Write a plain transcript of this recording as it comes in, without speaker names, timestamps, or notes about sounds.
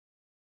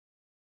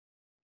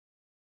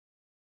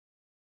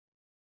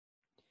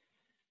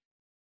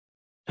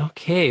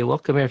Okay,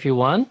 welcome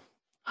everyone.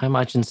 I'm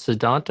Ajahn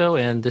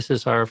Siddhanto, and this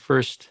is our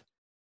first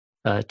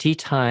Tea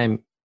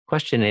Time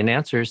question and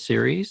answer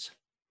series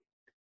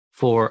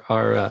for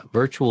our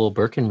virtual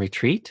Birkin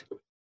retreat.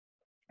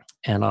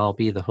 And I'll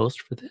be the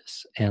host for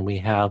this. And we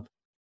have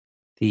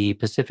the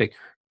Pacific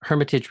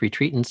Hermitage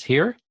retreatants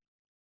here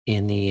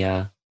in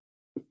the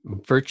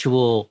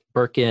virtual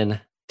Birkin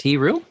tea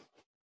room,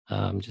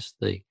 just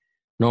the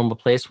normal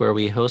place where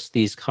we host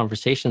these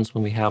conversations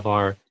when we have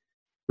our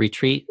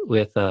retreat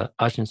with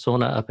Ajahn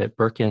Sona up at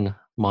Birkin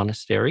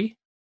Monastery.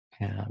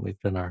 And we've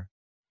done our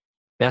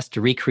best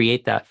to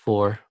recreate that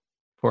for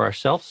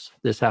ourselves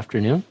this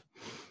afternoon.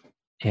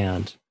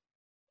 And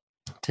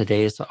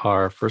today's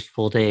our first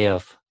full day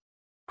of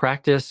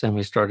practice, and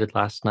we started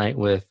last night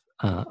with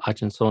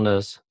Ajahn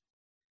Sona's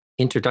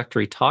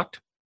introductory talk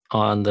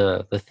on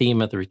the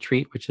theme of the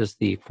retreat, which is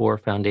the 4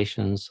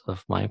 foundations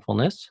of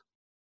mindfulness.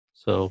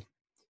 So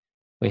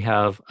we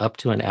have up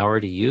to an hour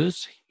to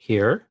use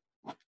here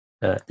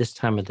this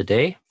time of the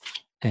day,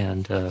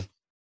 and to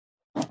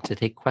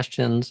take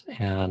questions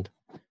and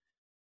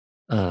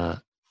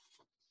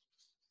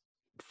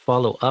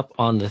follow up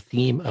on the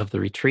theme of the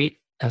retreat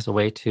as a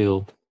way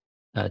to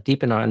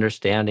deepen our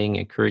understanding,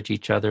 encourage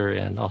each other,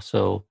 and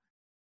also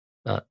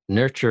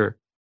nurture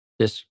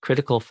this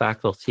critical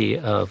faculty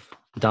of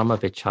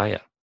Dhammavichaya,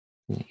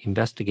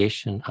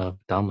 investigation of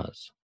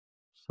Dhammas.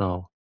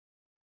 So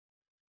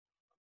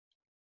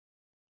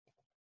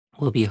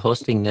we'll be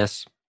hosting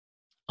this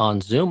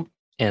on Zoom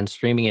and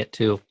streaming it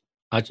to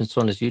Ajahn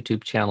Sona's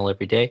YouTube channel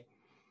every day.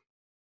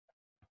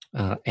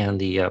 And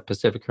the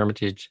Pacific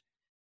Hermitage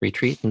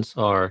retreatants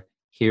are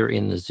here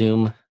in the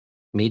Zoom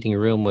meeting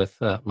room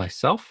with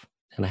myself.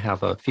 And I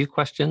have a few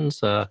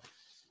questions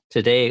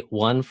today,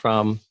 one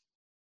from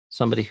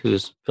somebody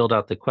who's filled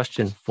out the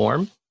question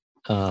form.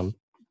 A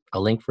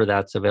link for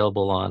that's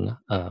available on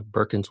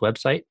Birkin's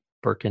website,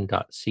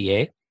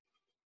 birkin.ca.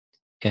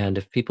 And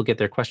if people get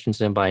their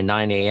questions in by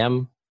 9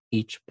 a.m.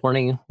 each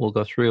morning, we'll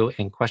go through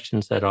and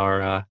questions that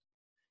are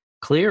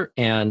clear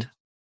and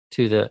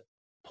to the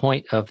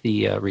point of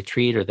the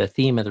retreat or the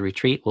theme of the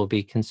retreat will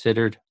be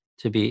considered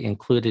to be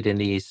included in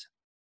these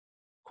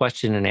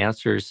question and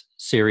answers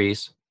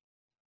series.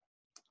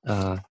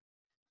 And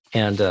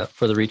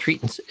for the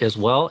retreatants as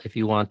well, if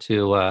you want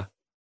to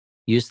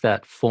use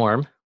that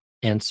form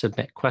and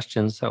submit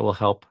questions, that will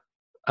help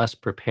us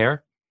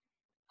prepare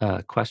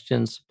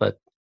questions, but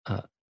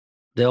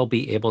they'll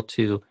be able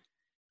to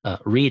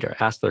read or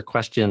ask their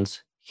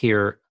questions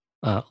here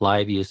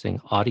live using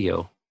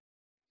audio.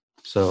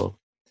 So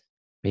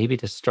maybe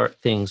to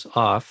start things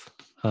off,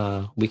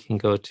 we can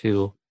go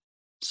to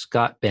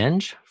Scott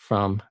Benge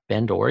from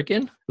Bend,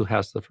 Oregon, who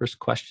has the first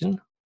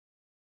question.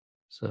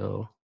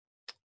 So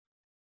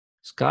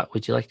Scott,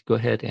 would you like to go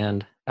ahead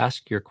and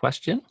ask your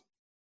question?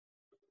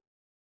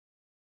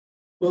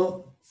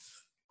 Well,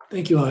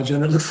 thank you,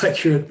 Ajahn. It looks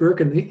like you're at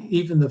Birkin.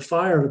 Even the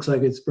fire looks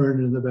like it's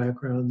burning in the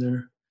background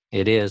there.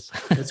 It is.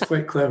 That's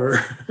quite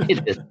clever.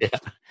 It is, yeah.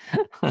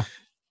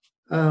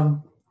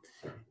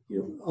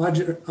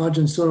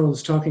 Ajahn Sona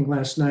was talking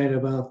last night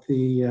about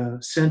the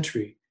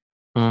sentry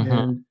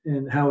and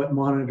how it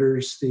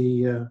monitors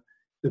the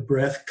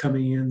breath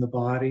coming in the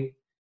body,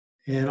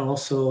 and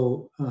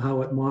also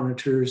how it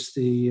monitors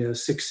the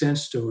 6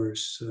 sense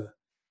doors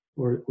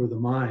or the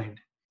mind.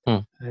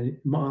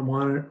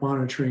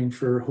 Monitoring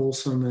for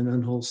wholesome and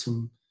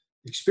unwholesome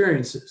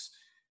experiences.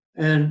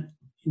 And,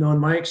 in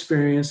my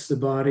experience, the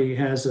body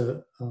has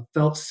a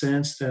felt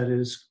sense that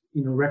is,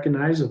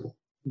 recognizable.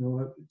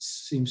 It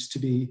seems to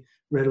be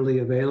readily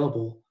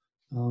available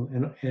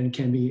and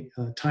can be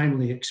a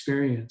timely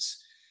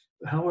experience.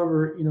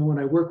 However, when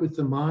I work with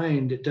the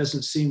mind, it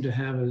doesn't seem to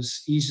have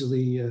as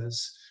easily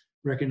as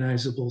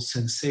recognizable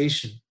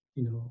sensation,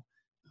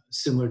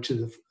 similar to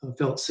the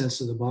felt sense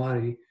of the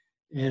body.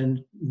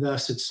 And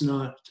thus it's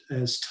not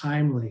as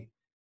timely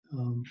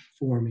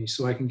for me.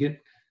 So I can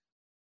get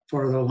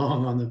farther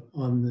along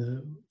on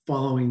the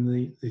following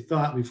the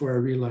thought before I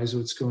realize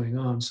what's going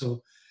on.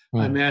 So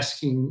I'm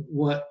asking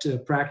what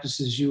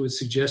practices you would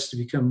suggest to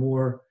become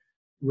more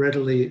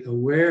readily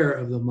aware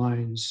of the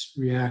mind's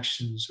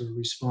reactions or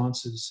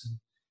responses.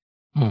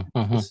 And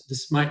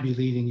this might be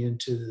leading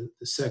into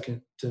the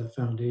second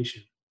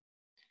foundation.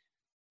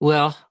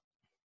 Well,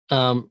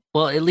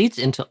 it leads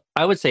into,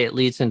 I would say it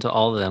leads into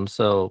all of them.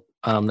 So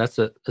that's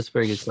a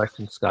very good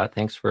question, Scott.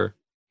 Thanks for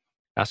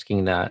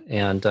asking that.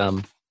 And,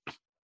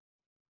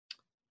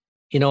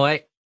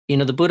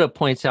 the Buddha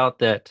points out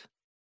that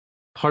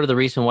part of the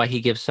reason why he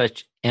gives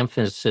such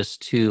emphasis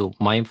to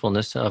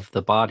mindfulness of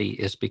the body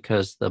is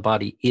because the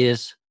body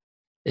is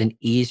an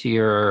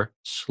easier,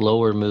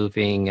 slower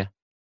moving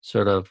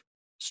sort of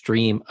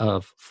stream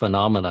of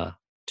phenomena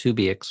to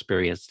be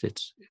experienced.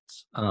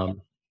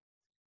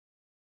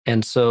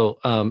 And so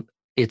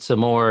it's a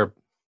more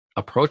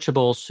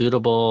approachable,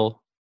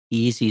 suitable,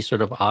 easy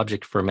sort of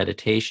object for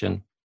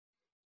meditation.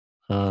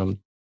 The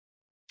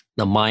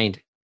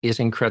mind is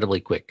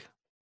incredibly quick,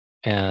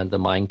 and the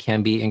mind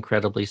can be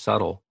incredibly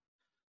subtle.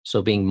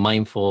 So being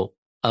mindful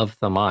of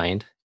the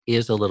mind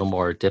is a little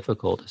more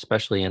difficult,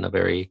 especially in a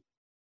very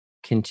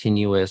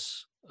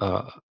continuous,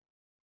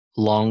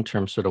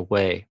 long-term sort of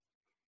way.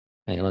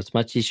 And it's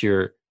much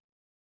easier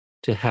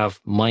to have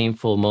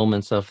mindful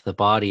moments of the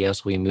body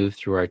as we move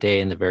through our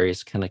day in the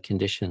various kind of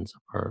conditions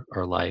of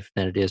our life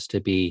than it is to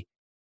be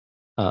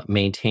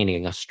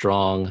maintaining a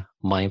strong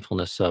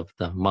mindfulness of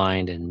the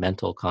mind and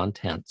mental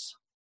contents.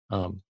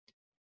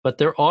 But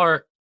there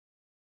are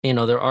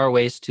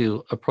ways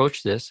to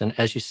approach this, and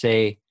as you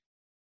say,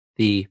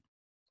 the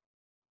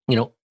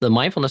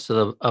mindfulness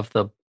of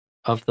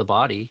the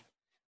body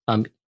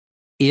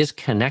is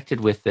connected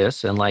with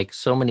this, and like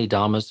so many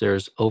dhammas,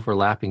 there's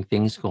overlapping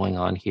things going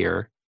on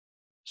here.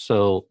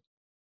 So,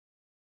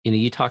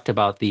 you talked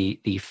about the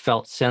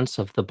felt sense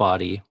of the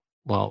body.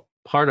 Well,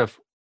 part of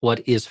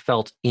what is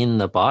felt in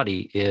the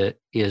body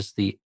is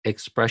the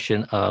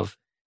expression of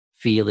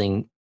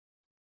feeling,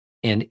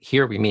 and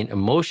here we mean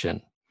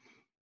emotion.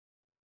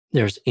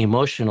 There's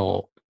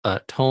emotional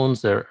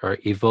tones that are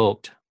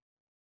evoked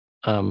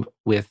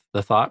with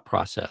the thought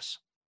process.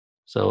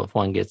 So if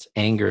one gets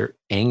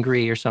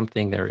angry or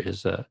something, there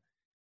is a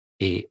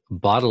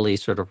bodily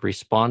sort of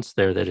response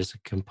there that is a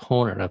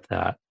component of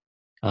that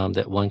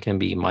that one can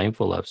be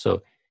mindful of.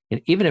 So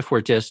even if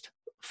we're just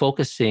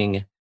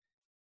focusing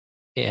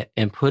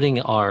and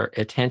putting our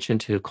attention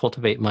to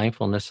cultivate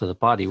mindfulness of the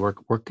body, we're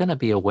going to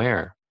be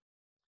aware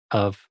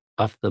of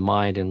the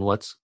mind and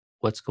what's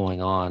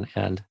going on.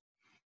 And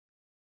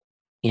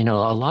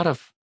a lot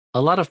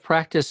of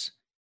practice.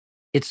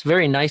 It's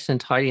very nice and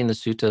tidy in the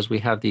suttas. We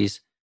have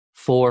these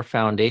 4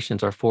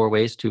 foundations or 4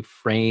 ways to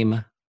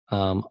frame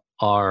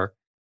our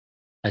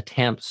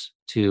attempts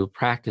to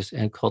practice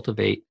and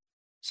cultivate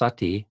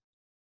sati.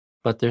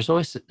 But there's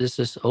always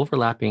this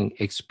overlapping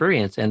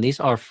experience, and these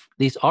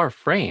are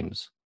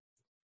frames.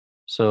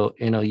 So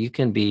you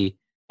can be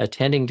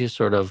attending to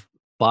sort of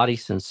body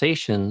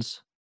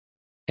sensations,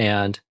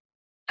 and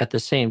at the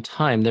same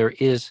time there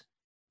is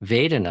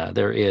Vedana,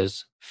 there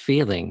is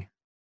feeling,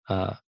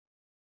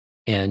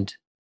 and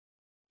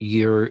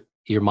your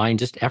mind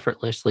just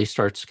effortlessly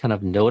starts kind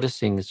of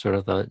noticing sort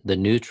of the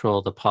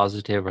neutral, the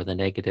positive, or the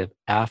negative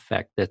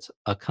affect that's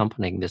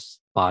accompanying this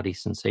body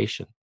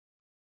sensation.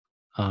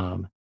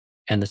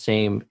 And the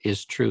same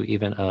is true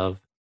even of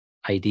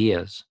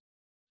ideas.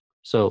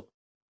 So,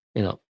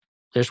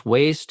 there's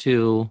ways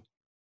to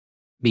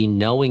be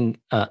knowing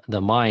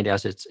the mind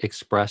as it's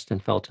expressed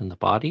and felt in the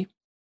body.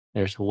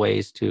 There's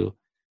ways to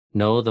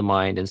know the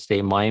mind and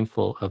stay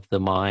mindful of the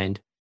mind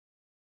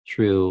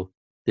through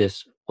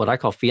this, what I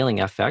call feeling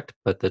affect,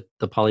 but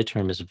the Pali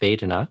term is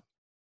Vedana.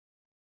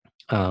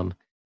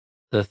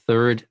 The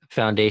third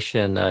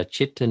foundation,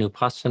 Chitta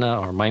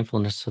Nupassana, or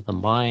mindfulness of the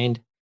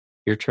mind,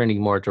 you're turning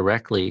more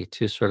directly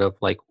to sort of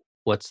like,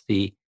 what's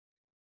the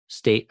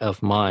state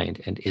of mind,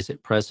 and is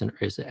it present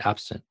or is it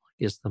absent?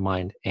 Is the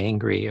mind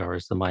angry or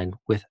is the mind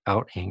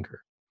without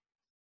anger?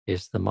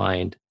 Is the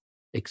mind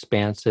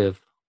expansive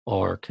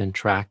or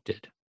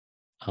contracted?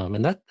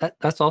 And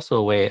that's also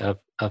a way of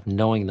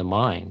knowing the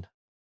mind.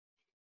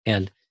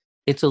 And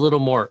it's a little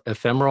more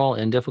ephemeral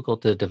and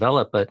difficult to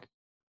develop, but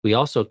we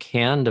also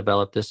can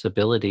develop this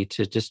ability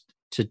to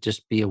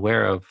just be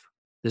aware of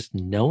this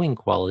knowing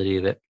quality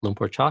that Luang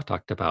Por Chah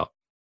talked about,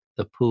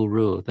 the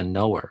Puru, the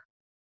knower.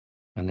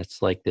 And it's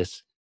like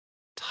this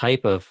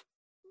type of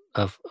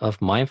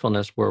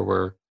mindfulness where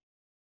we're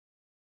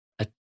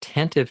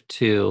attentive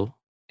to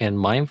and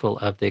mindful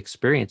of the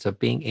experience of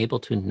being able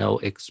to know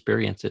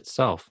experience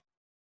itself.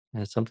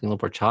 And it's something Luang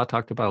Por Chah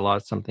talked about a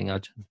lot, something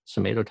Ajahn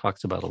Sumedho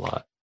talks about a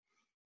lot.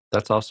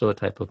 That's also a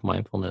type of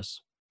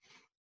mindfulness.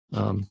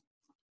 And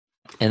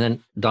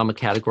then Dhamma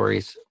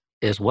categories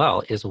as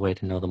well is a way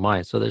to know the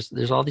mind. So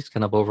there's all these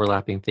kind of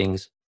overlapping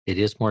things. It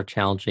is more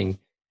challenging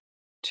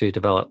to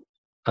develop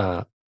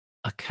a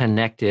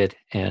connected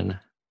and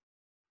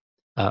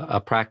a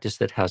practice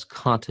that has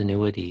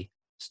continuity,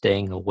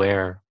 staying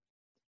aware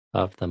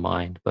of the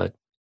mind. But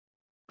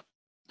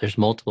there's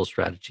multiple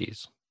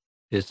strategies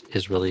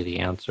is really the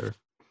answer.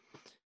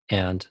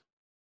 And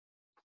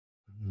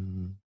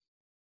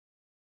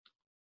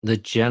the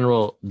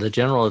general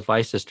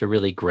advice is to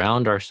really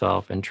ground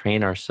ourselves and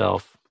train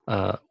ourselves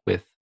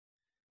with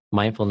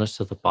mindfulness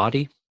of the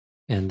body,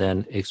 and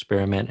then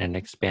experiment and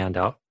expand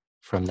out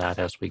from that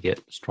as we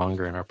get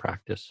stronger in our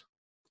practice.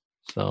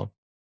 So,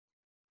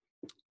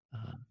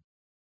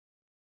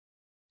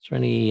 is there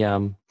any?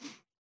 Do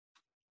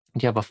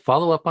you have a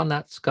follow up on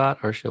that, Scott,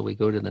 or shall we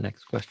go to the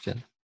next question?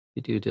 If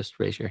you do, just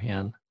raise your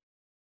hand.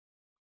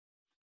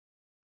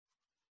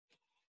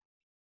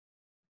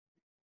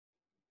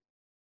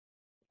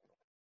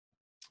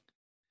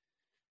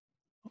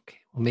 Okay,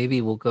 well,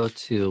 maybe we'll go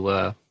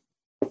to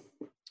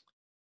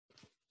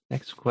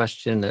next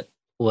question that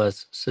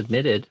was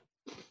submitted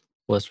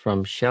was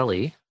from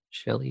Shelley.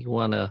 Shelley, you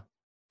want to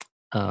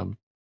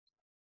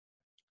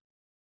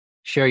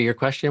share your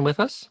question with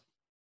us?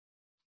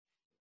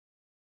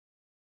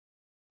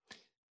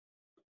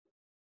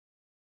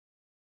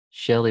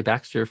 Shelley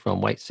Baxter from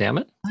White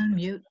Salmon.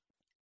 Unmute.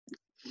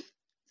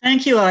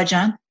 Thank you,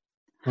 Ajahn.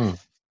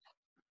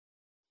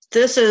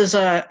 This is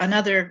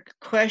another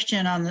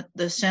question on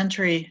the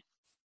sentry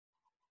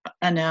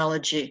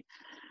analogy.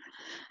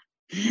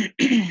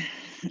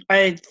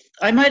 I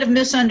might have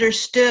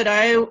misunderstood.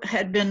 I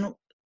had been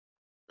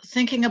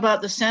thinking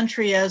about the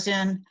sentry as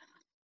in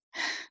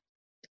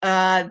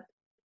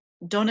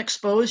don't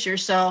expose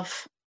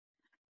yourself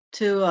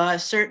to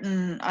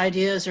certain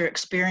ideas or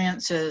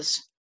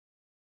experiences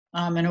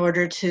in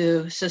order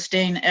to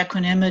sustain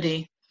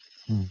equanimity.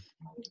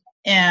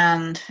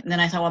 And then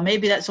I thought, well,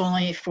 maybe that's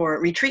only for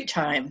retreat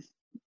time.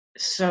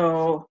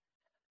 So,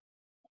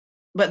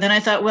 but then I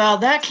thought, well,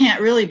 that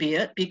can't really be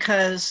it,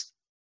 because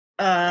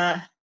part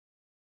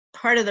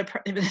of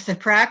the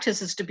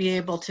practice is to be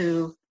able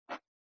to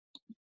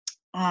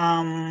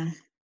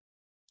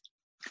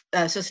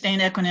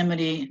sustain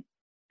equanimity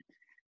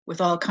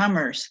with all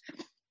comers.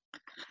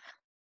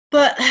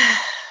 But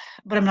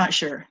I'm not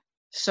sure.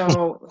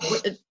 So,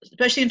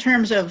 especially in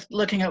terms of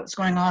looking at what's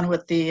going on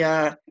with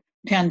the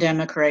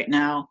pandemic right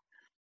now.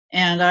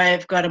 And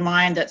I've got a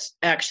mind that's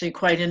actually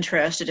quite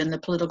interested in the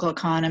political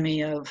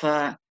economy of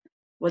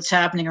what's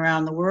happening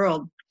around the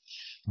world.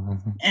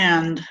 Mm-hmm.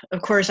 And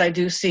of course, I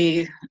do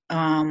see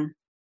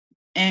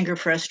anger,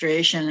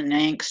 frustration, and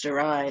angst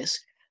arise.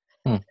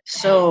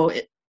 So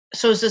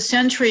is the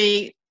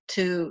sentry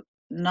to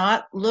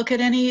not look at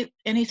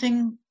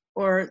anything,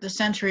 or the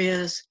sentry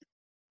is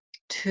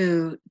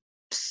to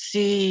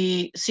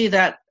see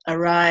that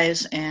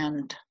arise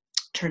and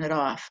turn it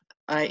off,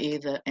 i.e.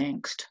 the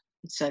angst,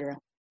 etc.?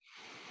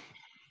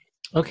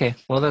 Okay,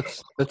 well,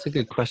 that's a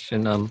good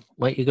question.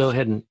 Why don't you go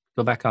ahead and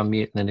go back on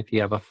mute, and then if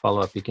you have a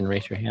follow-up, you can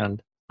raise your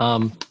hand.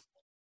 Well,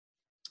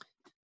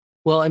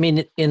 I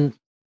mean, in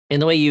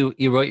the way you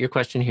wrote your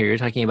question here, you're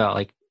talking about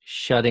like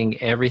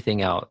shutting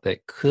everything out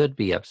that could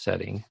be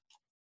upsetting.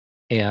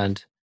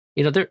 And,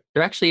 you know, there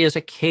actually is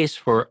a case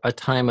for a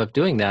time of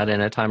doing that,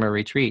 and a time of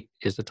retreat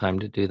is the time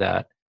to do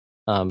that,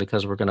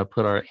 because we're going to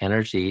put our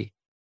energy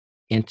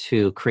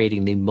into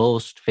creating the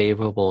most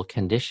favorable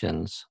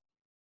conditions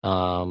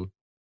to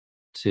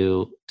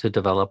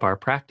develop our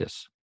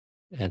practice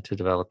and to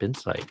develop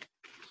insight.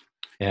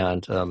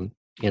 And,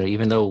 you know,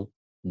 even though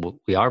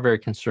we are very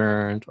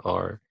concerned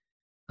or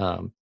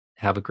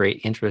have a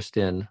great interest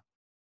in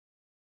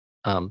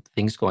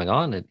things going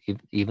on, and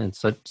even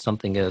such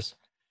something as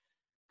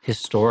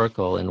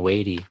historical and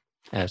weighty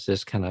as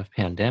this kind of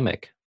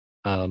pandemic,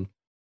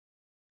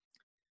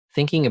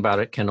 thinking about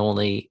it can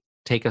only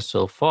take us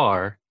so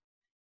far.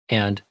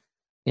 And,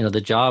 you know,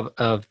 the job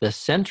of the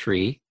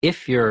sentry,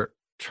 if you're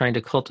trying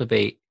to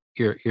cultivate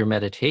your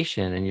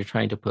meditation and you're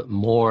trying to put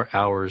more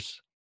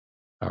hours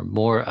or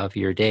more of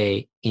your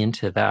day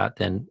into that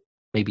than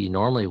maybe you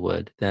normally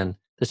would, then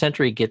the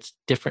sentry gets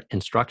different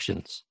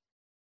instructions.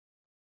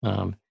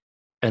 And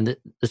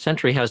the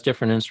sentry has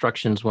different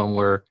instructions when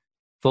we're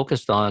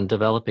focused on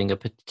developing a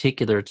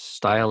particular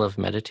style of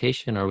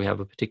meditation, or we have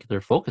a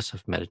particular focus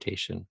of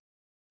meditation.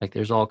 Like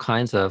there's all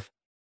kinds of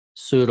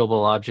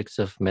suitable objects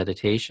of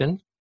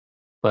meditation.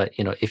 But,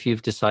 you know, if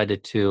you've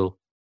decided to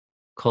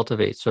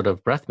cultivate sort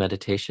of breath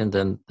meditation,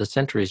 then the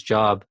sentry's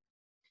job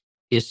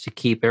is to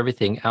keep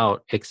everything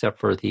out except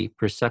for the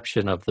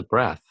perception of the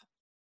breath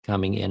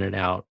coming in and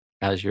out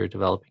as you're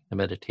developing the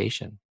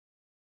meditation.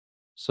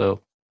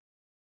 So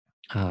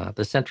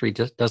the sentry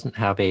just doesn't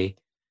have a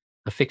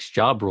fixed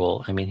job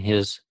role. I mean,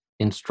 his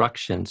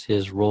instructions,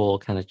 his role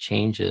kind of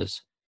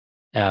changes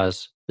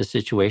as the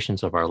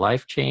situations of our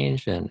life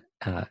change, and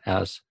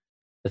as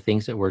the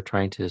things that we're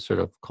trying to sort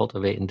of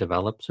cultivate and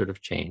develop sort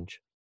of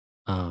change.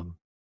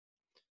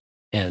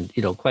 And,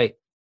 you know, quite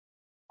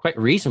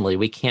reasonably,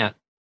 we can't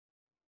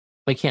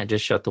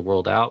just shut the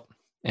world out.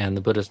 And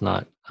the Buddha's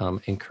not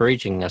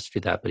encouraging us to do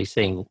that, but he's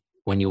saying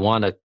when you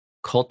want to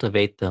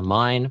cultivate the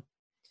mind,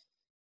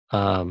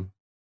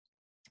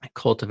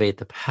 cultivate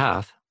the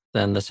path,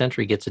 then the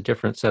sentry gets a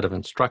different set of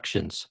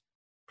instructions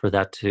for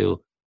that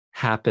to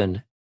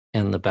happen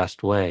in the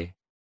best way.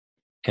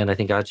 And I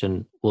think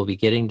Ajahn will be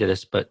getting to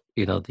this, but,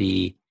 you know,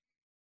 the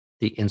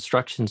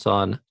instructions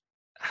on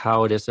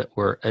how it is that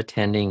we're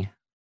attending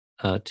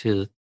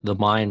to the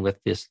mind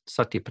with this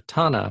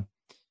satipatthana,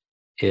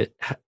 it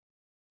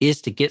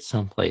is to get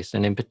someplace.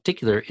 And in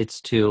particular,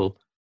 it's to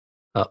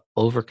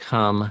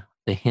overcome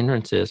the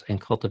hindrances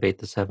and cultivate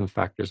the 7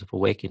 factors of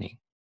awakening.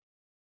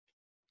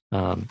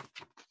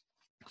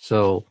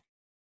 So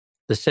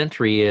the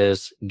sentry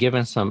is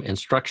given some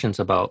instructions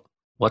about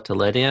what to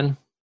let in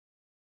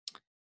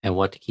and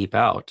what to keep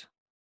out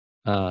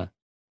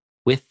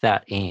with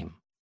that aim.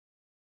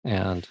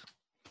 And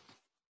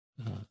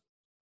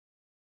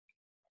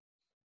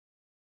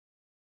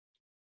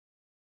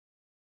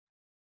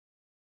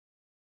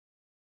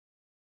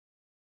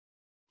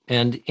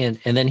and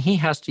then he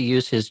has to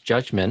use his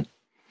judgment,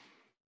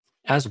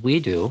 as we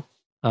do,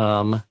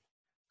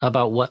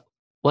 about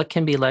what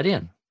can be let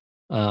in,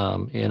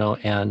 you know,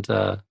 and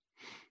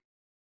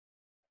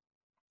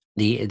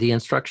the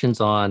instructions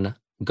on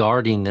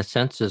guarding the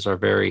senses are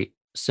very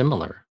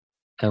similar,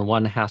 and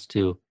one has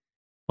to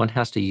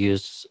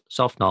use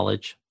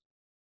self-knowledge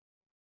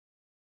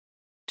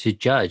to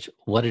judge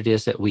what it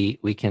is that we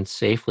can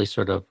safely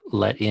sort of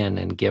let in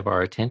and give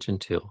our attention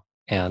to.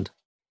 And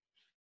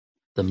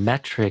the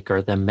metric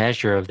or the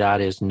measure of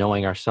that is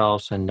knowing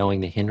ourselves and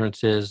knowing the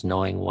hindrances,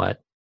 knowing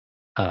what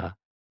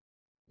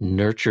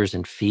nurtures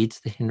and feeds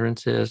the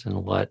hindrances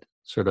and what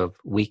sort of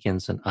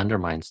weakens and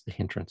undermines the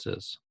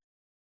hindrances.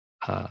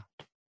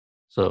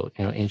 So,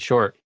 in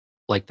short,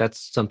 like that's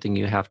something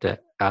you have to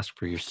ask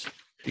for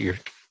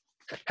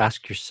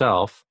ask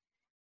yourself.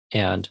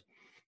 And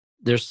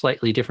there's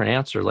slightly different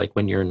answer, like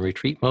when you're in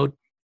retreat mode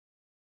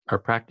or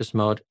practice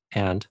mode,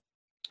 and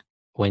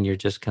when you're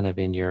just kind of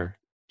in your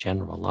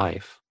general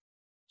life.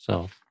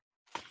 So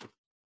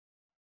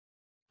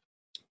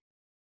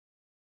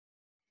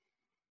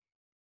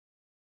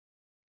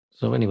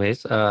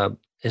anyways,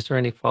 is there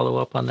any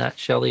follow-up on that,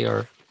 Shelley,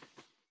 or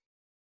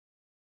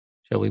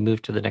shall we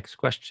move to the next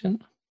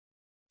question?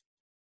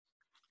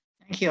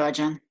 Thank you,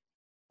 Ajahn.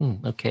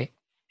 Okay.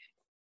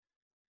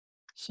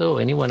 So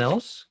anyone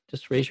else,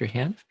 just raise your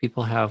hand if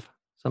people have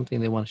something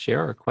they want to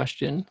share or a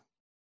question.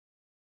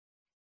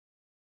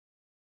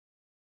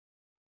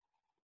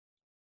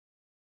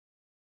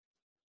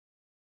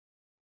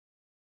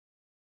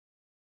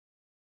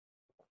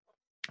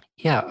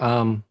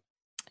 Yeah,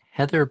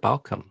 Heather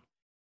Balcom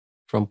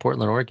from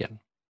Portland, Oregon.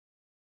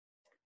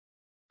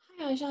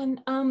 Hi,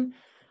 Ajahn.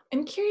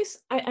 I'm curious,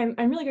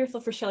 I'm really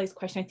grateful for Shelley's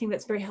question. I think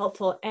that's very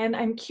helpful. And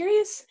I'm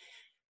curious,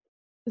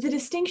 the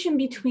distinction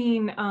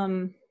between,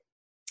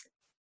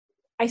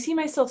 I see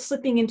myself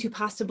slipping into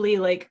possibly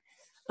like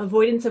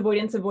avoidance,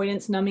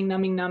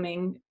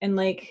 numbing, and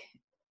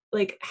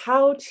like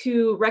how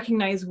to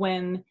recognize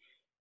when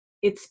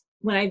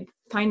I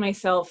find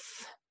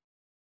myself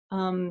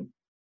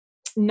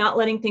not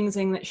letting things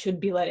in that should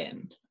be let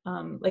in,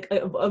 like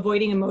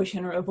avoiding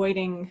emotion or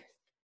avoiding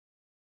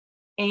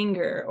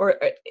anger,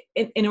 or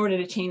in order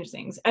to change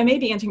things. I may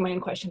be answering my own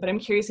question, but I'm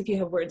curious if you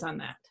have words on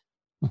that.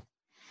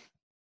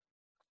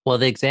 Well,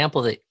 the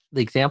example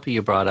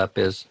you brought up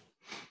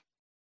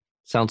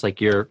sounds like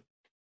you're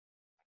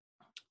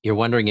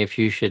wondering if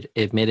you should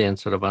admit in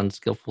sort of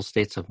unskillful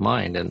states of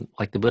mind, and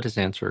like the Buddha's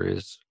answer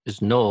is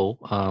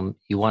no.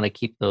 You want to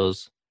keep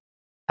those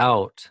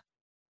out,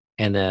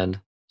 and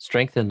then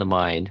strengthen the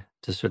mind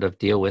to sort of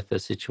deal with the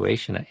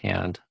situation at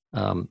hand,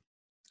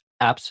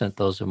 absent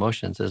those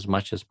emotions as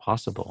much as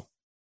possible.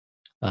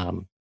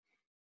 The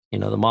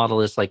model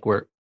is like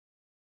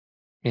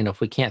if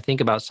we can't think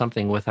about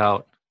something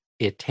without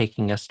it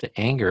taking us to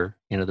anger,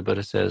 the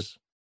Buddha says,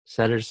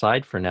 set it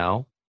aside for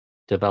now,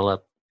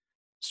 develop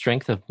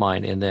strength of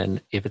mind, and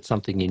then if it's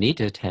something you need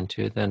to attend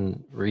to,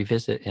 then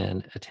revisit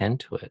and attend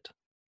to it.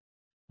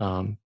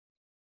 And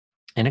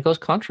it goes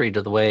contrary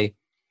to the way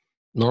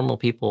normal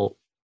people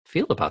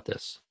feel about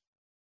this.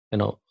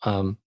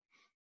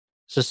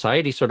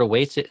 Society sort of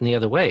weights it in the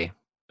other way.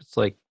 It's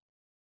like,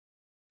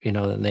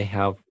 then they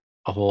have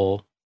a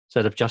whole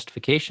set of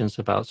justifications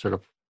about sort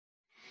of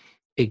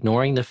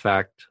ignoring the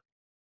fact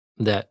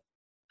that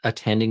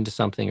attending to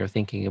something or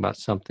thinking about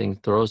something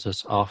throws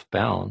us off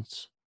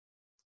bounds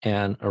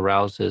and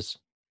arouses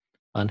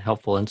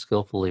unhelpful,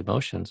 unskillful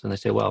emotions. And they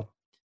say, well,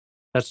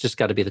 that's just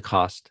got to be the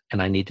cost,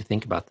 and I need to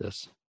think about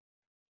this.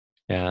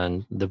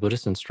 And the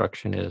Buddhist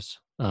instruction is,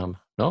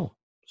 no,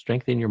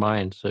 strengthen your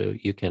mind so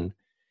you can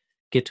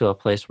get to a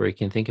place where you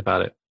can think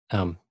about it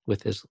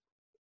with as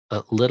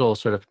little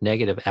sort of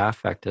negative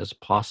affect as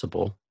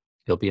possible.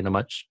 You'll be in a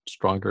much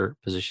stronger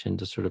position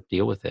to sort of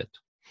deal with it.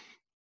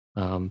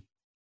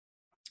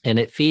 And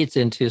it feeds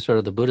into sort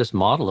of the Buddhist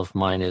model of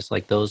mind, is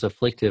like those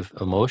afflictive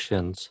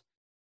emotions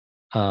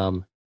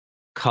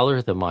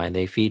color the mind.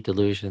 They feed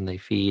delusion. They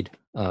feed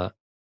an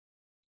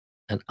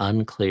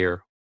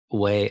unclear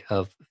way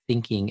of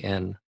thinking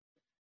and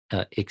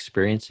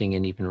experiencing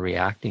and even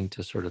reacting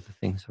to sort of the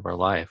things of our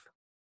life.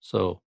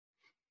 So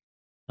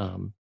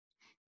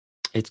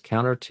it's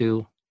counter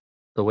to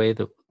the way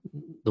that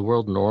the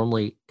world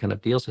normally kind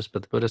of deals with this.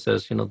 But the Buddha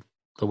says,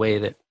 the way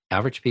that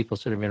average people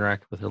sort of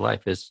interact with their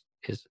life is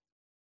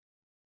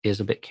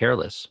a bit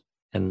careless,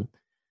 and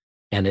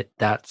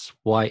that's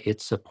why it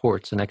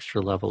supports an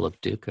extra level of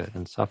dukkha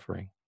and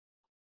suffering.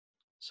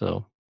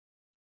 So,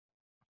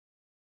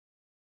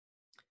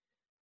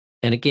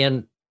 and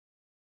again,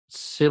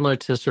 similar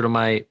to sort of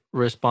my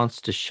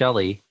response to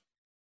Shelley,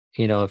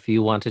 if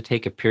you want to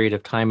take a period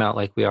of time out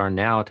like we are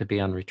now to be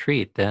on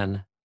retreat,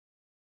 then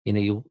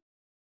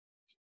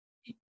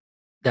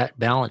that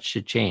balance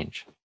should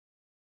change.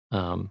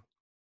 10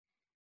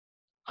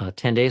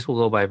 days will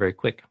go by very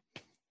quick,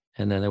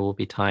 and then there will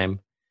be time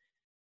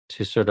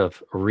to sort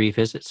of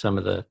revisit some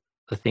of the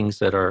things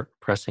that are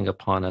pressing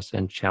upon us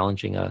and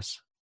challenging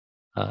us.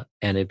 And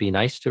it'd be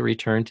nice to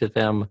return to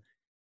them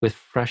with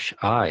fresh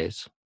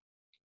eyes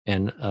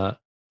and a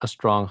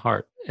strong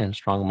heart and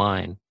strong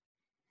mind.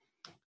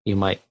 You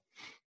might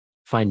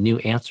find new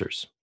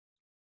answers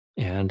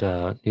and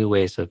new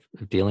ways of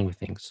dealing with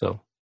things. So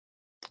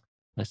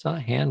I saw a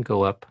hand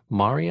go up.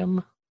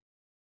 Mariam,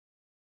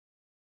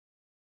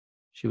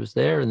 she was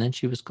there and then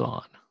she was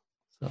gone.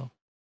 So,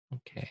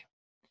 okay.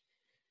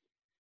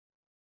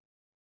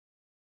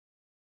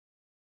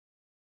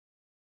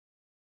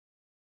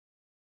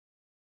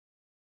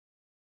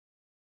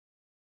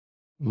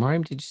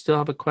 Mariam, did you still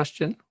have a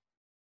question?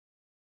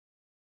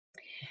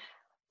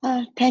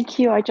 Thank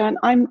you, Ajahn.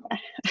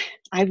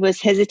 I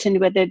was hesitant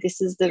whether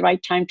this is the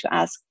right time to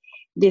ask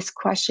this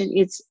question.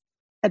 It's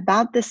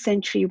about the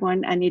century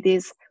one, and it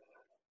is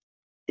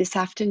this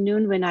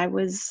afternoon when I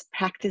was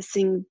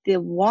practicing the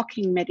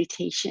walking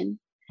meditation.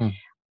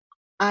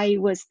 I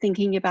was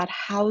thinking about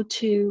how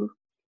to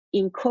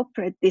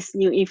incorporate this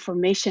new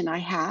information I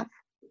have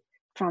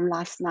from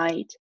last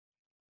night.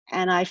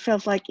 And I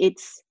felt like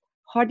it's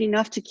hard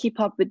enough to keep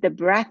up with the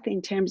breath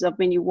in terms of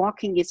when you're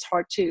walking, it's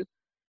hard to,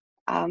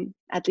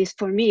 at least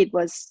for me, it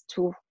was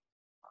to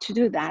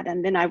do that.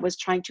 And then I was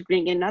trying to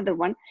bring another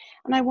one.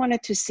 And I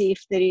wanted to see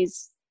if there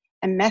is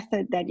a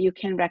method that you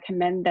can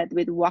recommend that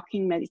with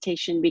walking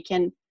meditation, we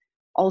can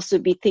also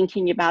be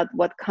thinking about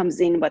what comes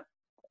in, what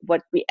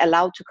we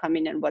allow to come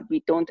in and what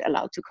we don't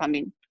allow to come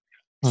in.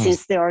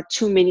 Since there are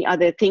too many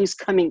other things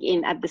coming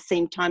in at the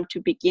same time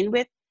to begin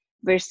with,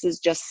 versus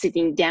just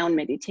sitting down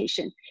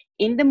meditation.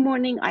 In the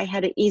morning, I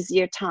had an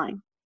easier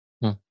time.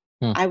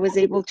 I was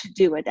able to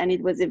do it, and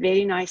it was a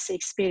very nice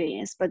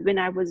experience. But when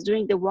I was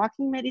doing the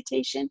walking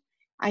meditation,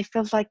 I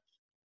felt like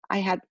I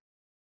had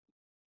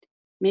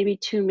maybe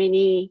too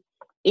many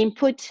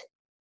input.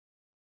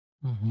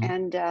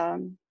 And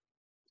can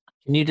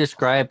you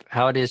describe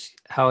how it is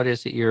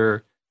that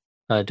you're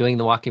doing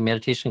the walking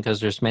meditation? Because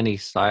there's many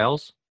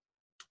styles,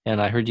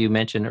 and I heard you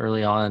mention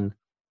early on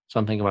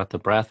something about the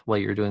breath while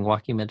you're doing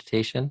walking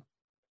meditation.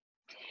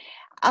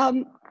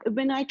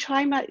 When I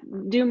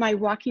do my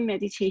walking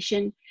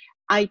meditation,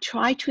 I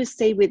try to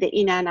stay with the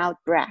in and out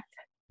breath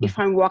if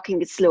I'm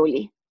walking it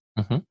slowly.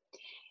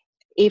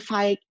 If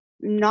I'm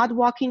not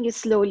walking it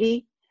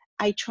slowly,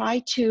 I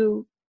try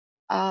to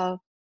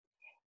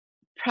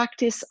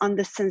practice on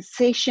the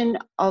sensation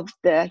of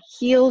the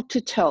heel to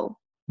toe.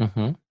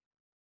 And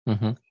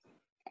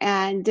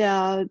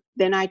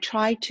then I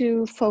try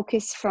to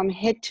focus from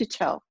head to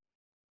toe.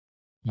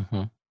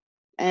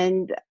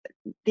 And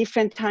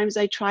different times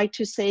I try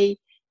to say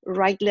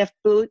right, left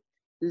boot,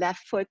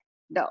 left foot,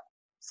 do.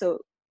 So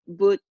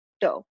boot,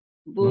 do,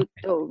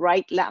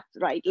 right,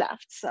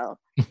 left. So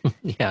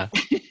yeah.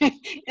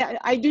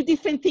 I do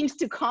different things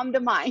to calm the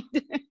mind.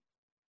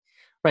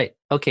 Right.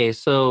 Okay.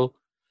 So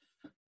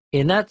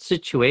in that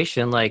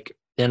situation, like,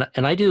 and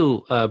I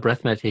do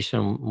breath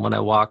meditation when I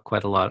walk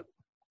quite a lot.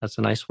 That's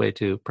a nice way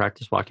to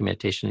practice walking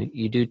meditation.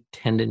 You do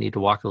tend to need to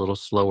walk a little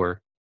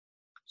slower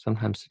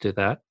sometimes to do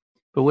that.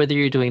 But whether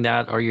you're doing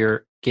that or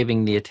you're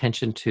giving the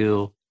attention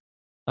to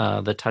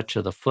the touch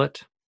of the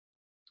foot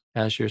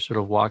as you're sort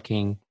of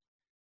walking,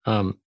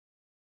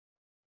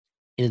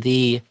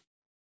 the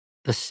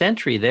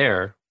sentry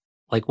there,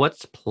 like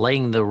what's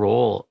playing the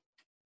role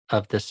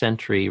of the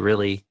sentry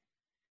really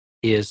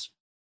it's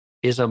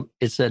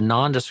a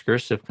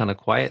non-discursive kind of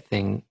quiet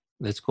thing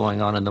that's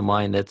going on in the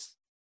mind that's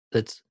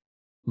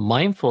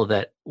mindful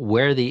that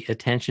where the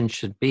attention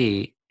should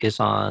be is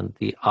on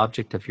the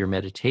object of your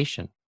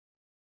meditation.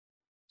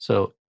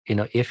 So,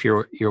 if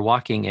you're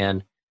walking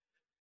and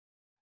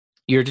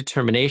your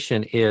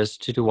determination is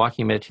to do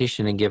walking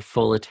meditation and give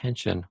full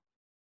attention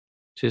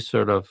to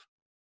sort of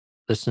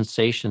the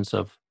sensations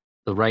of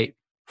the right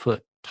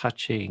foot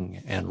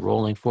touching and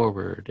rolling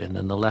forward, and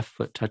then the left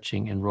foot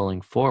touching and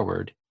rolling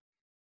forward.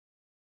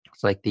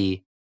 It's like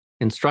the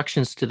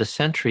instructions to the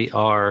sentry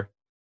are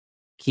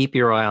keep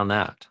your eye on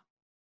that,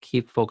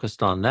 keep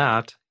focused on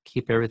that,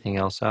 keep everything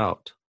else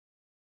out.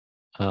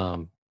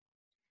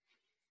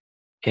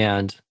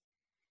 And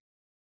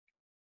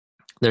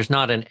there's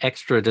not an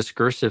extra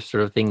discursive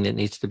sort of thing that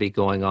needs to be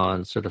going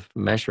on, sort of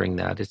measuring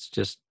that. It's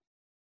just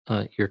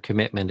your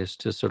commitment is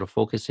to sort of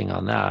focusing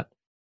on that.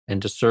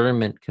 And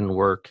discernment can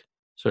work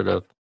sort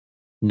of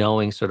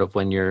knowing sort of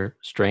when you're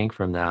straying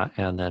from that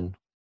and then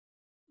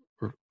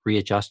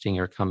readjusting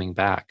or coming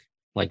back,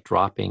 like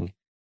dropping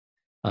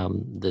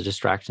the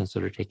distractions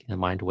that are taking the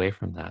mind away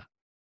from that.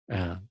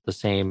 The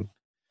same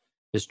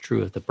is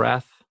true of the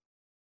breath.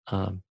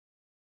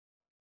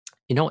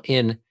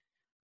 In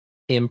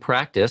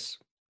practice,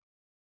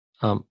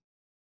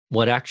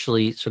 what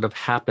actually sort of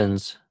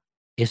happens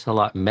is a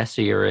lot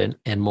messier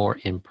and more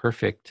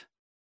imperfect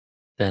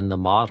than the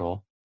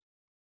model.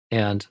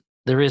 And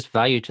there is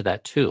value to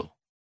that too.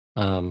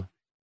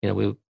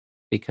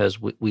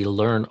 Because we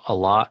learn a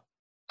lot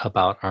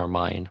about our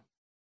mind,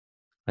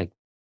 like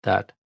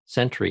that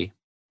sentry,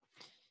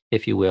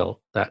 if you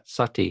will, that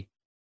sati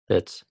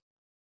that's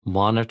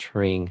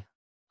monitoring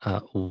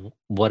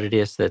what it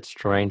is that's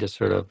trying to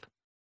sort of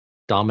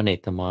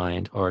dominate the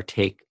mind or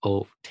take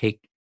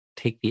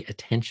the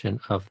attention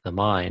of the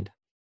mind.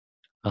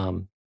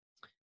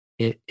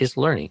 It is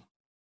learning.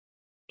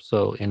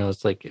 So,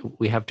 it's like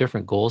we have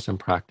different goals in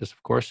practice,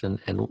 of course, and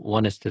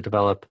one is to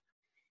develop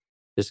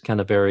this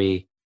kind of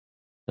very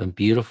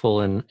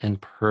beautiful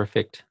and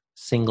perfect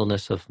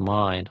singleness of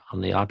mind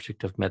on the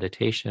object of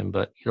meditation.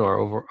 But, our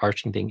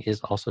overarching thing is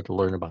also to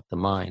learn about the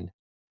mind.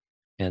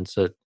 And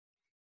so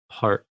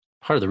part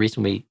of the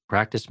reason we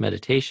practice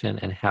meditation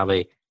and have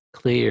a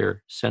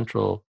clear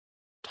central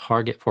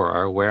target for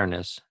our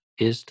awareness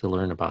is to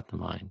learn about the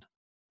mind.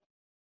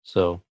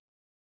 So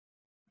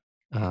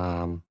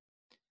My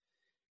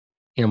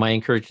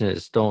encouragement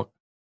is don't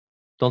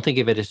think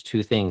of it as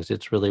two things.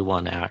 It's really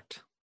one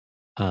act,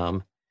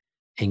 and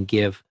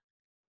give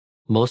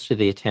most of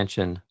the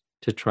attention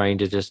to trying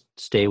to just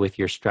stay with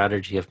your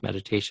strategy of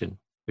meditation,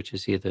 which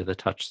is either the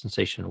touch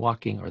sensation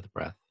walking or the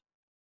breath.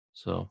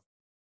 So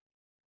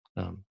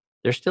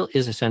there still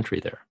is a sentry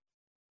there.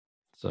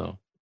 So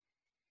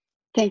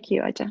Thank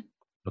you, Ajahn.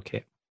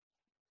 okay.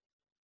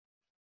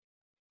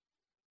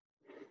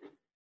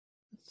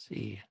 Let's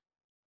see.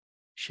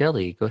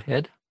 Shelley, go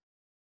ahead.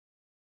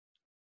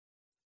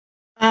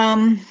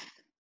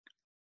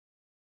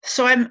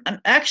 So I'm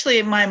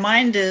actually, my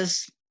mind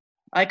is,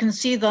 I can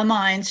see the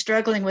mind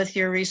struggling with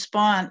your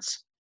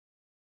response.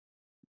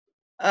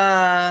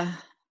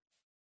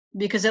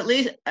 Because at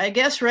least, I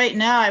guess right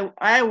now,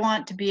 I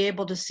want to be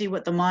able to see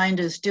what the mind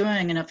is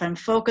doing. And if I'm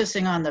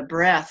focusing on the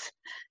breath,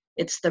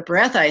 it's the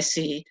breath I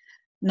see,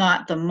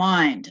 not the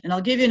mind. And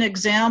I'll give you an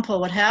example.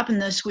 What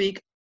happened this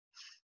week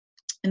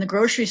in the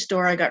grocery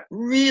store, I got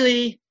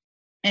really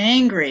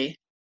angry.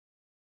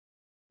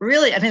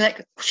 Really, I mean,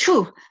 like,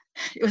 whew,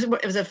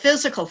 it was a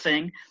physical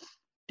thing,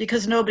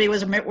 because nobody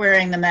was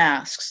wearing the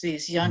masks.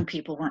 These young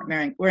people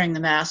weren't wearing the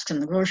masks in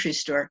the grocery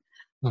store.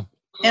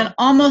 And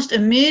almost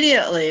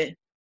immediately,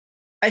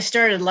 I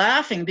started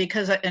laughing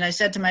and I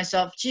said to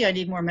myself, gee, I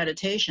need more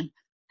meditation.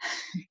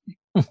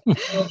 I mean,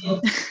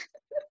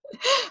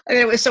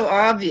 it was so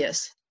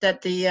obvious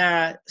that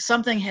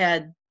something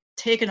had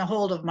taken a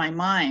hold of my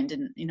mind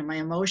and, my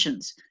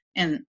emotions.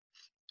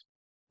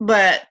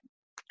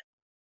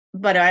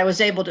 But I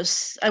was able to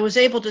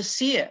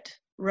see it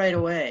right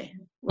away.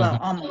 Well,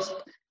 almost.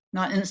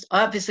 Not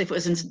obviously, if it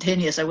was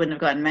instantaneous, I wouldn't have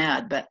gotten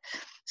mad. But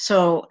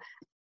so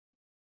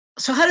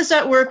how does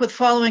that work with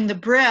following the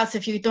breath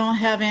if you don't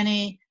have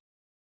any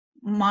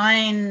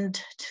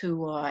mind to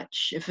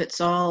watch, if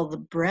it's all the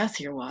breath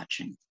you're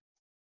watching?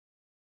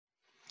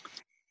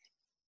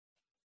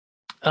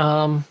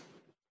 Well,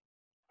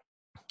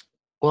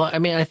 I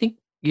mean, I think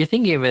you're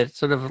thinking of it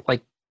sort of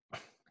like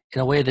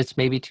in a way that's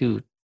maybe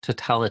too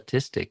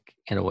totalistic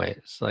in a way.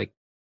 It's like,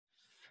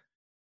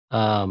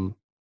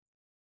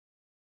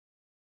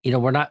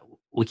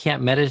 we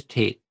can't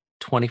meditate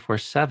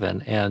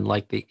 24/7, and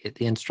like the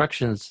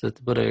instructions that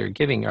the Buddha are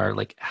giving are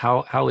like,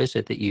 how is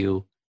it that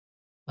you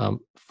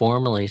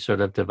formally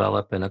sort of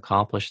develop and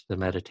accomplish the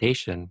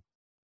meditation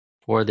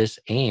for this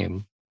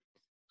aim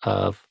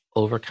of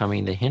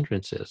overcoming the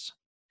hindrances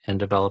and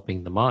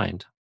developing the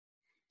mind?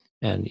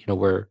 And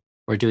we're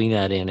doing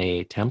that in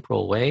a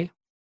temporal way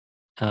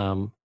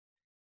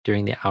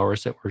during the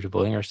hours that we're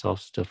devoting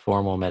ourselves to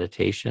formal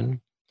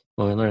meditation.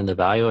 When we learn the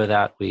value of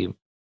that, we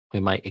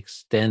might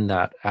extend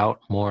that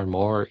out more and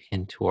more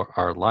into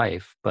our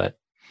life. But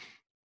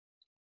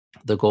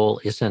the goal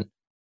isn't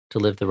to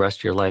live the rest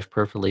of your life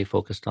perfectly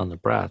focused on the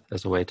breath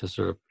as a way to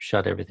sort of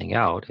shut everything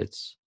out.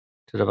 It's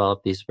to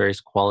develop these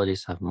various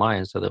qualities of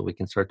mind so that we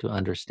can start to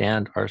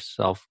understand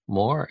ourselves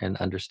more and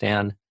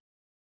understand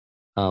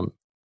how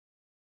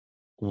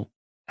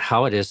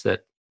it is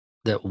that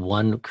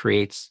one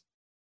creates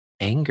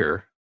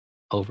anger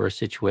over a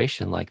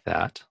situation like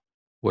that,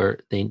 where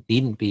they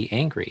needn't be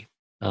angry,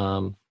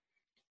 and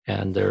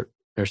they're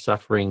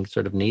suffering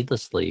sort of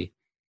needlessly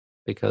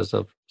because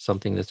of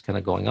something that's kind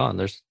of going on.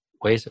 There's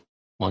ways that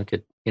one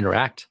could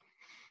interact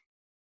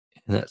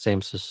in that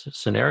same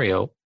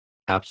scenario,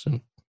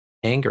 absent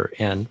anger,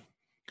 and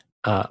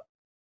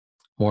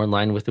more in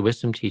line with the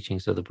wisdom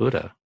teachings of the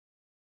Buddha.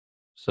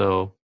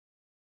 So,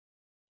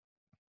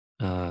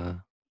 all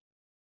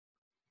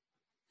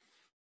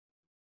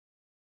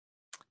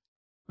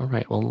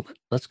right, well,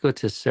 let's go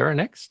to Sarah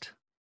next.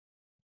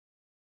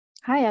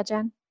 Hi,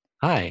 Ajahn.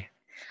 Hi.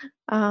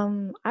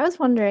 I was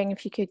wondering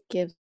if you could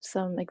give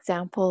some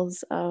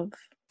examples of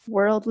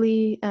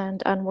worldly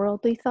and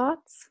unworldly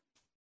thoughts.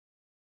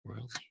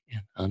 Worldly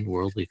and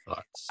unworldly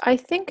thoughts. I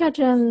think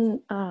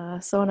Ajahn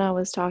Sona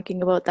was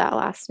talking about that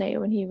last night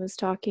when he was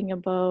talking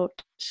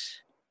about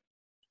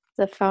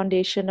the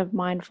foundation of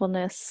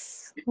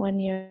mindfulness when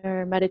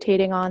you're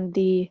meditating on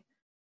the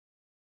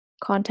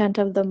content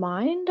of the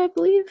mind, I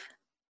believe.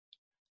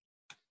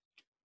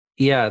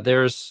 Yeah,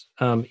 there's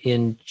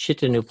in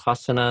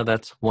Chittanupassana,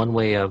 that's one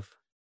way of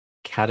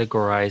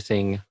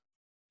categorizing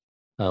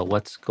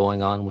what's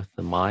going on with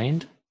the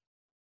mind.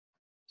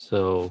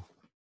 So,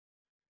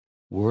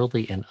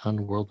 worldly and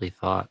unworldly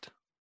thought.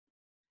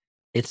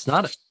 It's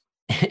not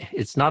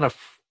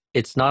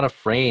a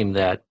frame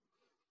that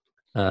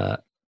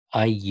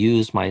I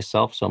use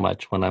myself so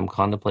much when I'm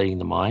contemplating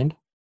the mind.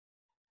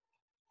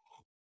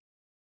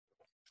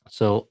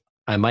 So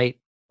I might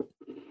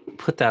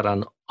put that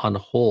on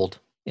hold,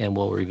 and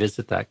we'll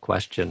revisit that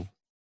question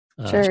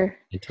Sure.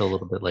 until a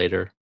little bit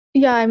later.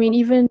 Yeah, I mean,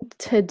 even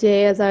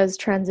today as I was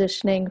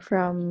transitioning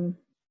from,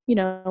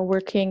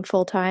 working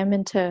full-time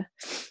into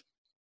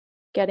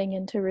getting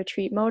into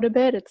retreat mode a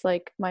bit, it's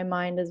like my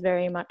mind is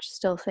very much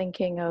still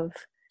thinking of,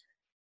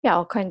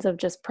 all kinds of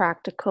just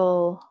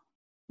practical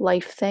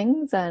life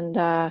things. And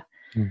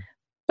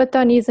but But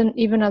then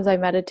even as I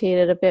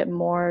meditated a bit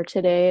more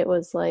today, it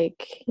was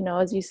like,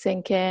 as you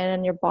sink in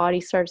and your body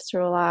starts to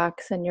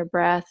relax and your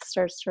breath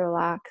starts to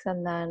relax,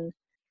 and then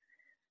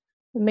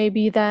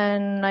maybe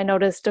then I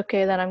noticed,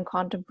 okay, then I'm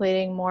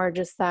contemplating more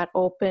just that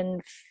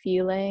open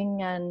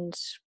feeling and,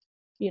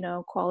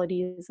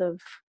 qualities of,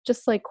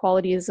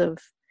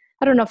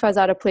 I don't know if I was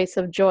at a place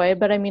of joy,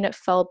 but I mean, it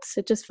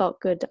just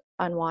felt good to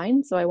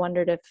unwind. So I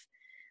wondered if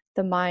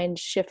the mind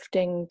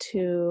shifting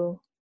to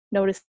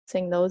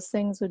noticing those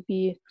things would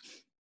be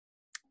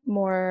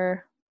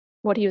more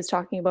what he was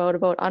talking about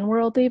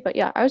unworldly. But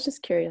yeah, I was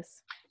just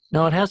curious.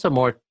 No, it has a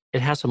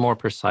more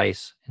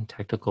precise and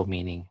technical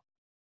meaning.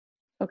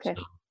 Okay.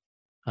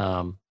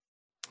 So,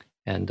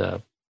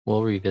 and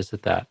we'll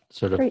revisit that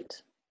sort of.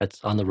 Great.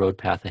 That's on the road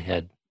path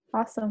ahead.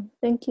 Awesome.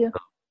 Thank you.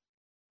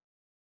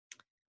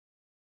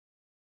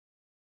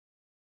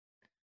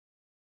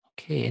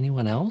 Okay,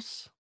 anyone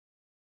else?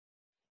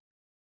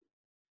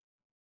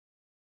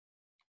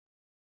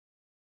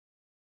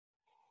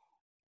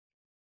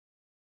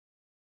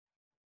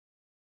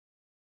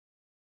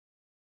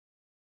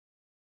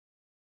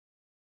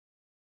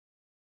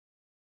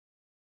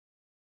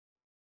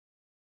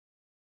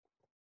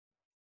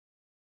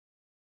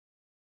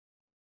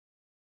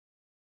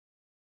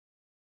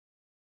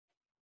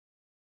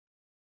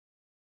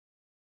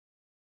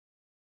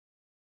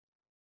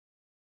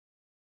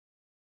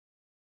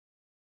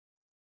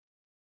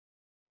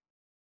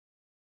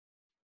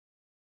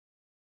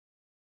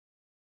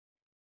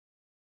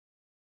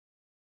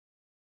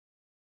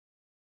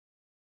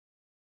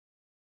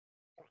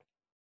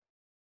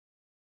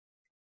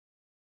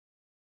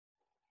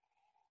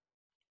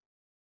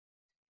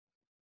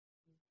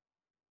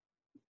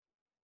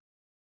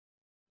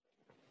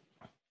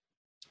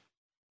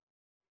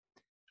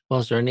 Well,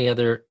 is there any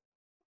other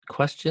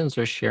questions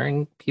or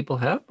sharing people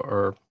have,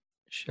 or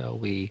shall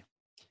we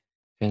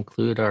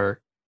conclude our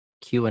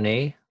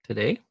Q&A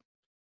today?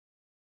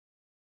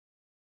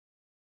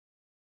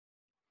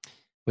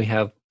 We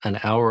have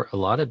an hour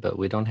allotted, but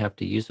we don't have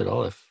to use it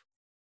all if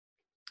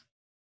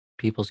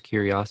people's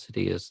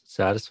curiosity is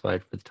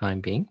satisfied for the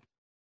time being.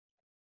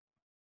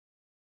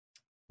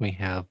 We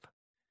have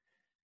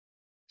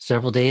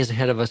several days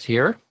ahead of us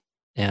here,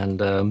 and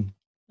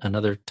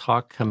another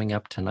talk coming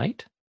up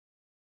tonight.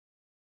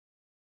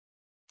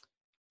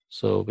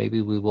 So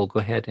maybe we will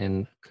go ahead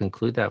and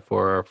conclude that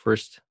for our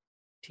first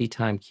Tea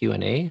Time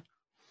Q&A.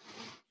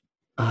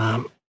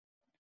 Some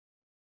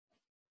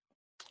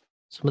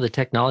of the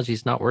technology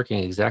is not working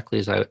exactly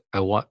as I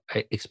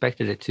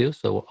expected it to,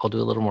 so I'll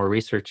do a little more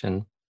research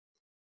and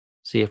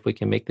see if we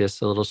can make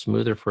this a little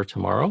smoother for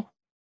tomorrow.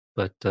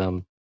 But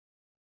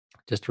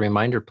just a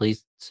reminder,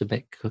 please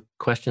submit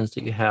questions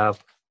that you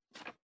have.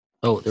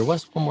 Oh, there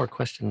was one more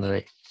question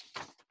that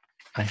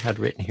I had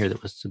written here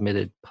that was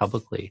submitted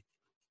publicly.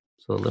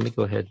 So let me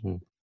go ahead and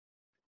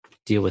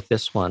deal with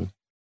this one.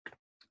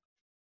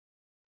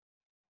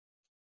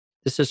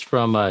 This is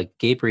from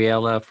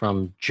Gabriella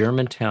from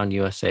Germantown,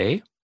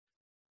 USA.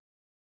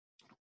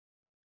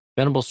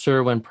 Venerable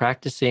Sir, when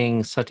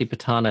practicing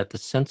Satipatthana at the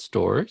sense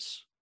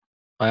doors,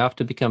 I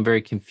often become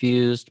very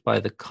confused by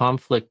the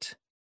conflict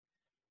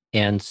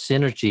and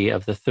synergy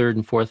of the third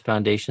and fourth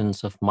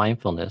foundations of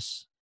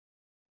mindfulness.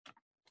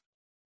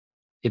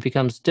 It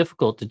becomes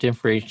difficult to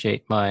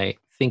differentiate my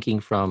thinking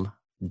from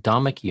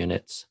Dhammic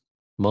units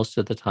most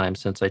of the time,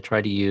 since I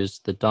try to use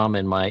the Dhamma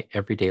in my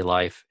everyday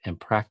life and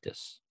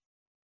practice.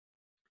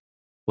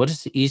 What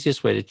is the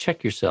easiest way to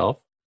check yourself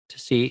to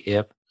see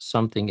if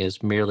something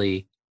is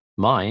merely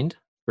mind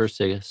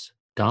versus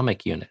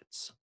Dhammic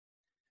units,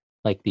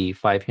 like the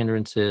 5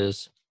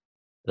 hindrances,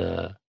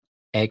 the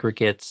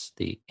aggregates,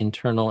 the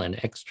internal and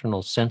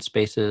external sense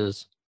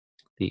spaces,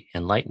 the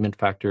enlightenment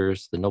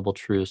factors, the noble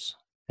truths,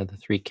 and the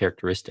 3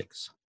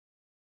 characteristics?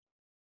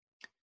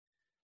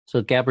 So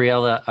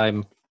Gabriella,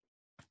 I'm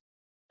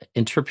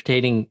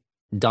interpreting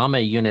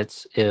Dhamma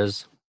units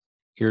is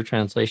your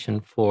translation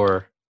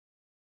for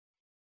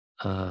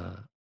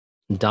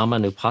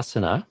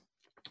Dhammanupassana,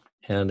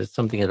 and it's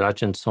something that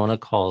Ajahn Sona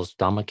calls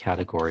Dhamma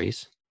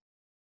categories.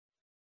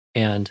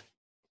 And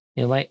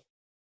my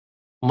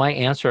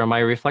answer or my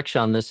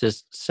reflection on this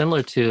is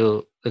similar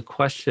to the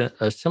question,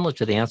 similar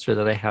to the answer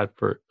that I had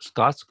for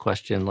Scott's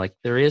question. Like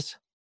these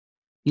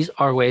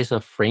are ways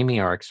of framing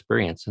our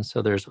experience, and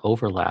so there's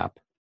overlap.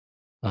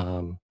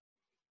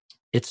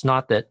 It's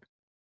not that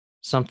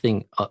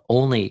something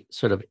only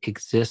sort of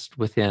exists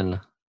within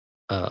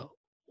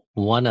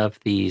one of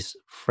these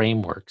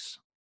frameworks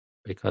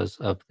because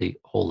of the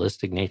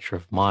holistic nature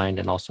of mind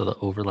and also the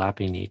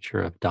overlapping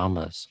nature of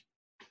dhammas.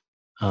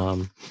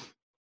 And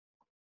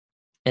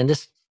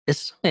this is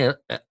something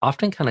that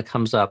often kind of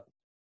comes up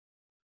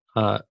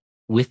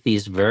with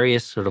these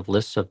various sort of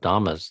lists of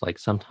dhammas. Like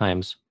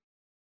sometimes,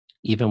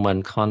 even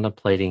when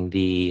contemplating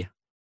the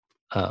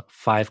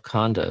 5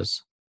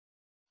 khandhas,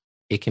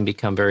 it can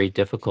become very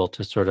difficult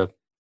to sort of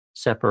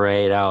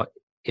separate out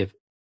if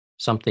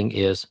something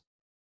is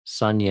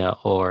sanya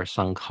or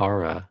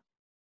sankhara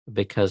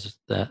because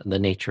the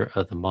nature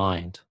of the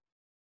mind.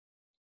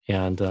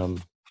 And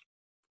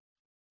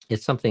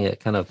it's something that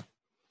kind of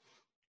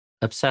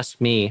obsessed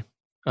me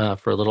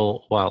for a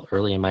little while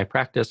early in my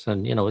practice.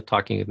 And, with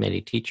talking with many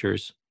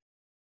teachers,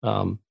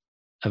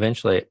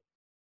 eventually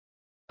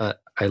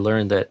I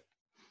learned that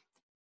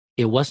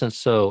it wasn't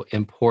so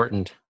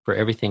important for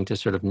everything to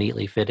sort of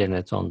neatly fit in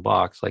its own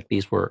box. Like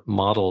these were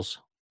models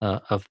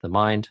of the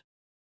mind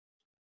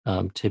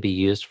to be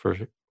used for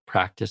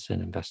practice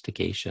and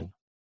investigation.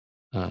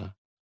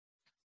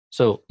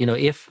 So,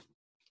 if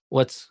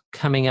what's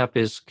coming up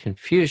is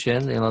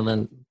confusion,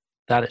 then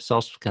that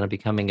itself is kind of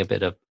becoming a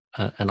bit of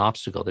an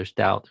obstacle. There's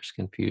doubt, there's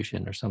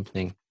confusion or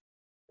something.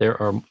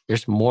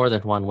 There's more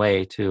than one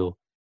way to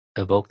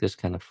evoke this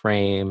kind of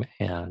frame,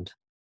 and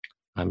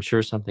I'm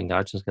sure something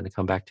Ajahn going to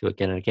come back to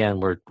again and again.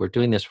 We're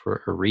doing this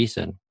for a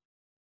reason.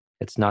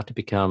 It's not to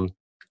become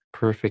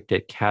perfect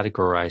at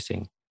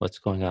categorizing what's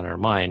going on in our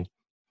mind.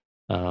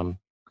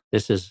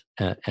 This is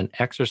an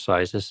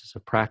exercise. This is a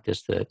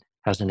practice that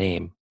has an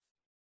aim.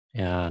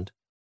 And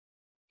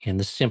in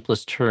the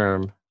simplest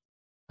term,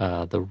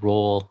 the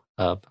role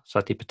of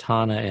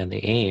Satipatthana and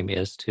the aim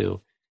is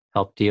to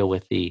help deal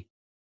with the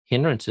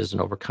hindrances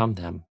and overcome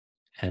them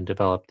and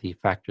develop the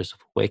factors of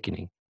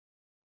awakening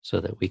so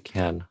that we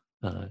can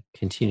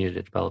continue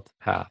to develop the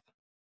path.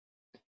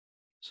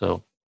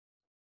 So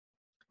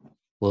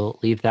we'll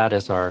leave that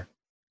as our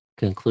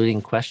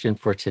concluding question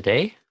for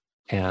today.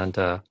 And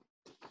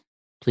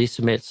please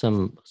submit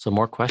some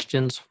more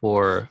questions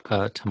for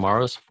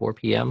tomorrow's 4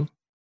 p.m.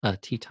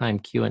 Tea Time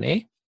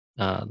Q&A.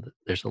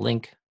 There's a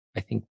link, I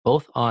think,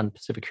 both on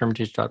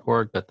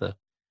pacifichermitage.org, but the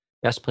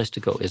best place to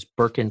go is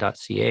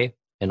birken.ca.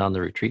 And on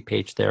the retreat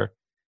page there's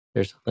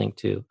a link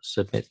to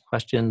submit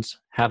questions,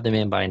 have them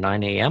in by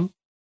 9 a.m.,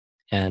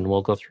 and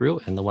we'll go through,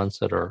 and the ones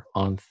that are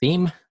on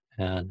theme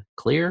and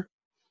clear,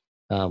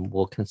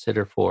 we'll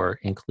consider for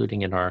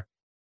including in our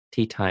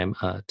tea time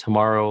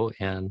tomorrow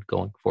and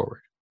going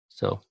forward.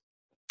 So,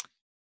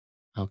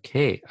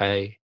 okay,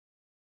 I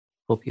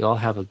hope you all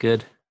have a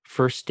good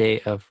first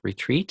day of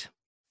retreat,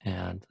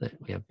 and that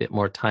we have a bit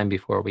more time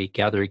before we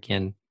gather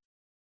again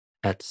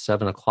at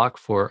 7 o'clock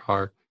for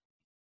our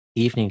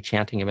evening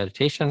chanting and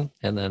meditation,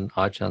 and then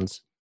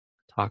Ajah's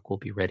talk will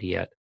be ready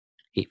at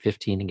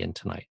 8:15 again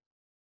tonight.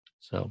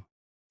 So,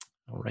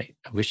 all right,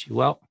 I wish you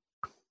well.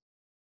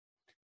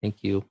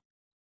 Thank you.